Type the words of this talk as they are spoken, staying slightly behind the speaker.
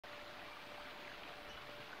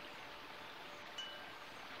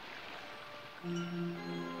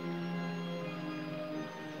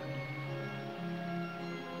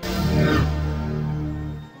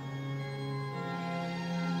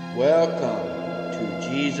Welcome to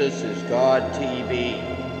Jesus is God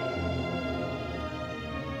TV.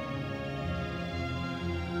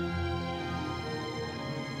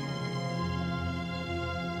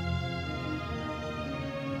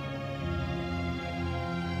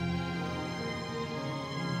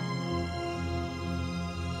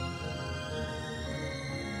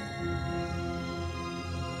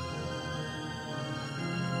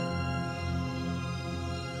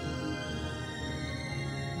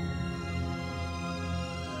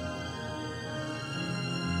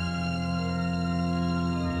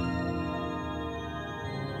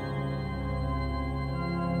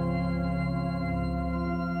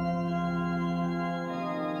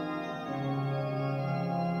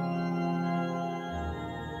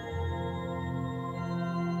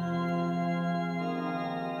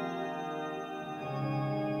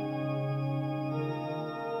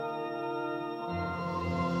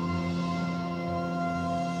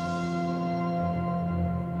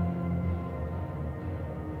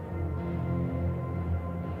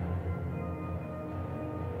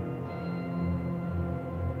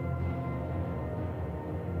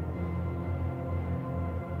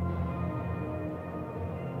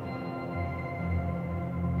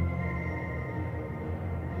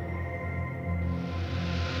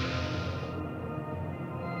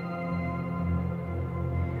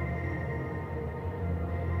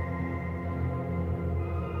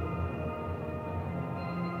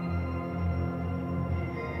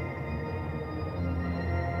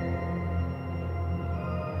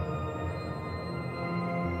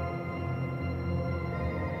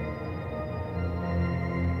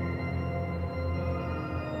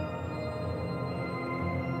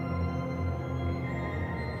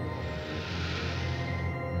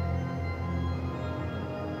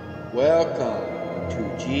 Welcome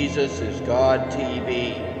to Jesus is God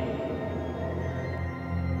TV.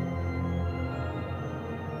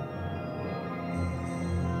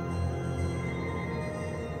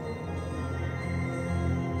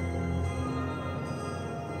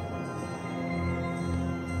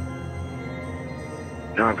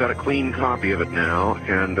 Now, I've got a clean copy of it now,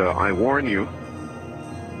 and I warn you,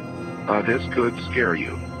 this could scare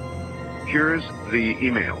you. Here's the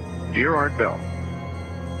email. Dear Art Bell,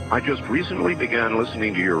 I just recently began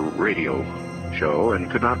listening to your radio show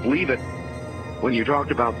and could not believe it when you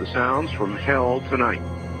talked about the sounds from hell tonight.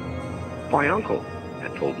 My uncle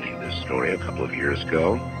had told me this story a couple of years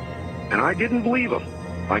ago, and I didn't believe him.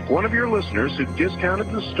 Like one of your listeners who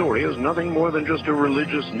discounted the story as nothing more than just a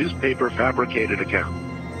religious newspaper fabricated account.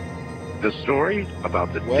 The story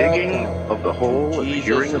about the digging of the hole and the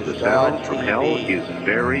hearing of the sounds from hell is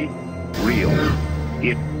very real.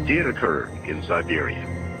 It did occur in Siberia.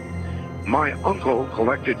 My uncle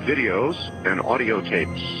collected videos and audio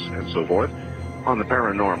tapes and so forth on the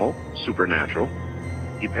paranormal, supernatural.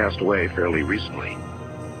 He passed away fairly recently,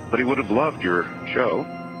 but he would have loved your show.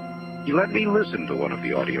 He let me listen to one of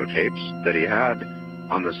the audio tapes that he had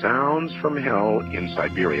on the sounds from hell in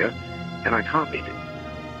Siberia, and I copied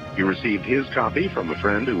it. He received his copy from a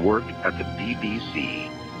friend who worked at the BBC.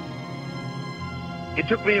 It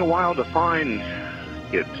took me a while to find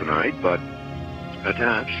it tonight, but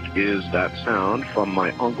attached is that sound from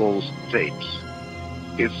my uncle's tapes.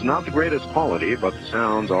 It's not the greatest quality, but the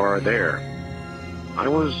sounds are there. I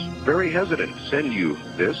was very hesitant to send you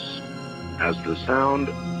this, as the sound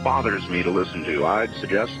bothers me to listen to. I'd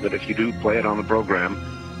suggest that if you do play it on the program,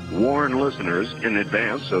 warn listeners in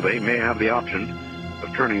advance so they may have the option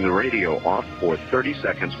of turning the radio off for 30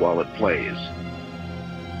 seconds while it plays.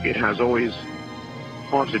 It has always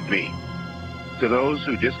haunted me. To those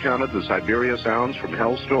who discounted the Siberia sounds from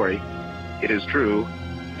hell story, it is true,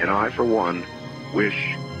 and I, for one, wish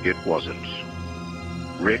it wasn't.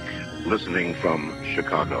 Rick, listening from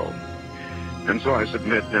Chicago. And so I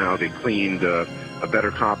submit now the cleaned, a better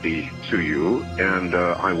copy to you, and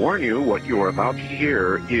I warn you, what you are about to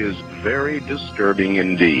hear is very disturbing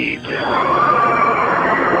indeed.